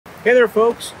Hey there,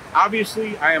 folks.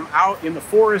 Obviously, I am out in the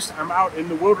forest, I'm out in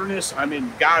the wilderness, I'm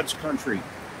in God's country,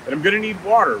 and I'm going to need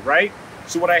water, right?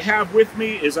 So what I have with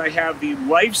me is I have the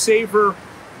LifeSaver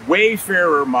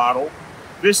Wayfarer model.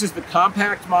 This is the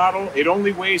compact model. It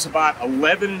only weighs about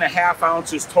 11.5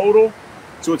 ounces total,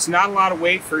 so it's not a lot of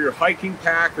weight for your hiking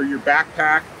pack or your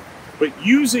backpack. But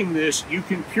using this, you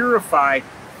can purify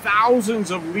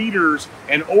thousands of liters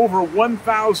and over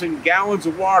 1,000 gallons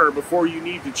of water before you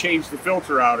need to change the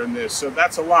filter out in this. So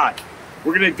that's a lot.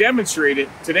 We're going to demonstrate it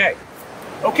today.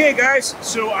 Okay guys,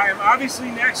 so I am obviously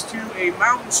next to a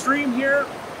mountain stream here.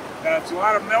 It's a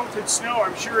lot of melted snow.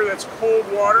 I'm sure that's cold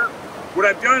water. What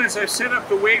I've done is I've set up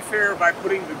the Wayfarer by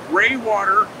putting the gray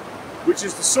water, which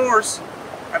is the source.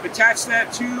 I've attached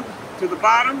that tube to the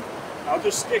bottom. I'll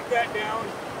just stick that down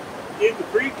in the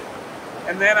creek.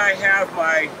 And then I have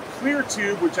my clear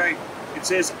tube, which it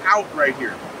says out right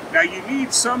here. Now you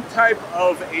need some type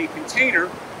of a container.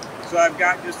 So I've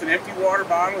got just an empty water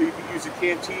bottle. You can use a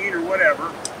canteen or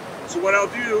whatever. So what I'll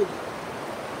do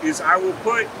is I will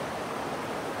put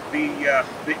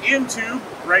the in tube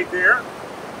right there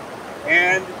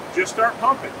and just start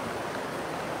pumping.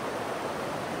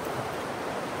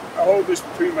 I'll hold this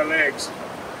between my legs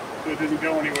so it doesn't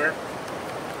go anywhere.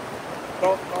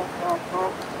 Pump, pump, pump,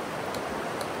 pump.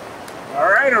 All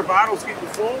right, our bottle's getting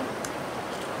full.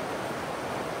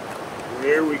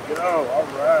 There we go. All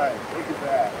right, look at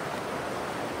that.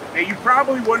 Now, you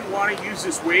probably wouldn't want to use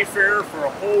this Wayfarer for a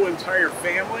whole entire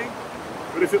family,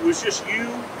 but if it was just you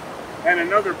and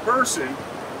another person,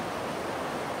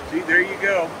 see, there you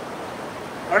go.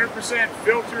 100%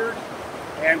 filtered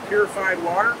and purified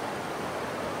water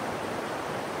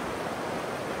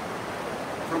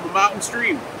from a mountain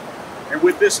stream. And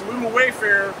with this little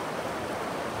Wayfarer,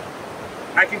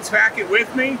 I can pack it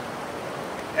with me,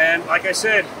 and like I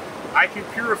said, I can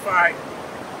purify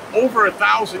over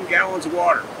 1,000 gallons of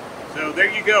water. So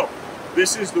there you go.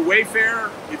 This is the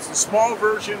Wayfarer. It's the small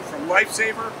version from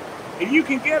LifeSaver, and you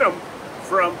can get them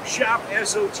from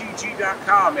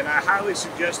shopsotg.com, and I highly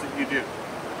suggest that you do.